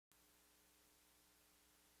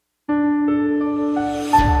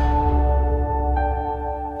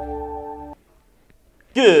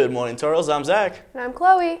Good morning, Toros. I'm Zach. And I'm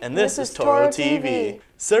Chloe. And this is Toro TV.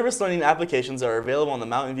 Service Learning applications are available on the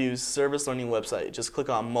Mountain View Service Learning website. Just click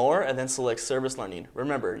on More and then select Service Learning.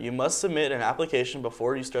 Remember, you must submit an application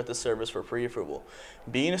before you start the service for pre-approval.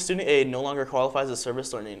 Being a student aide no longer qualifies as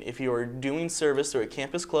Service Learning. If you are doing service through a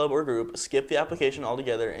campus club or group, skip the application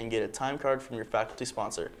altogether and get a time card from your faculty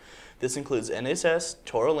sponsor. This includes NSS,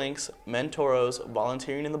 Toro Links, Mentoros,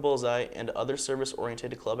 volunteering in the Bullseye, and other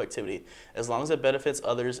service-oriented club activity, as long as it benefits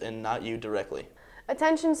others and not you directly.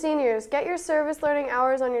 Attention seniors, get your service learning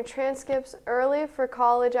hours on your transcripts early for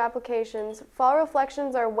college applications. Fall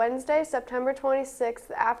reflections are Wednesday, September 26th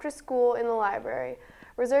after school in the library.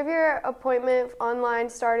 Reserve your appointment online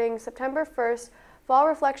starting September 1st. Fall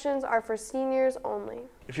reflections are for seniors only.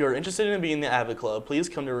 If you are interested in being in the Avid Club, please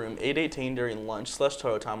come to room 818 during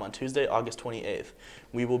lunch/Toro time on Tuesday, August 28th.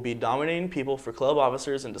 We will be nominating people for club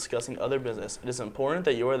officers and discussing other business. It is important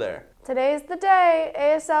that you are there. Today is the day.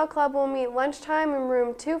 ASL Club will meet lunchtime in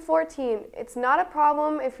room 214. It's not a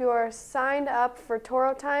problem if you are signed up for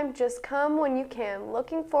Toro time. Just come when you can.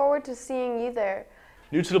 Looking forward to seeing you there.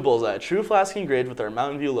 New to the Bullseye, true flask engraved with our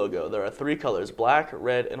Mountain View logo. There are 3 colors, black,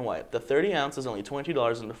 red, and white. The 30 ounce is only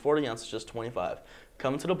 $22 and the 40 ounce is just $25.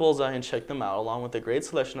 Come to the Bullseye and check them out along with a great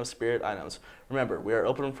selection of spirit items. Remember, we are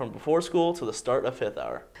open from before school to the start of 5th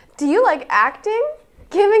hour. Do you like acting,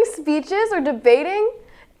 giving speeches, or debating?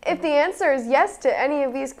 If the answer is yes to any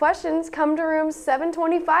of these questions, come to room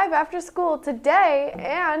 725 after school today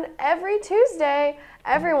and every Tuesday.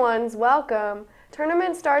 Everyone's welcome.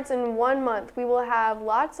 Tournament starts in 1 month. We will have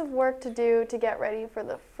lots of work to do to get ready for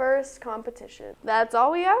the first competition. That's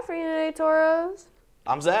all we have for you today, Toros.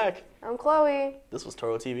 I'm Zach. I'm Chloe. This was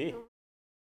Toro TV.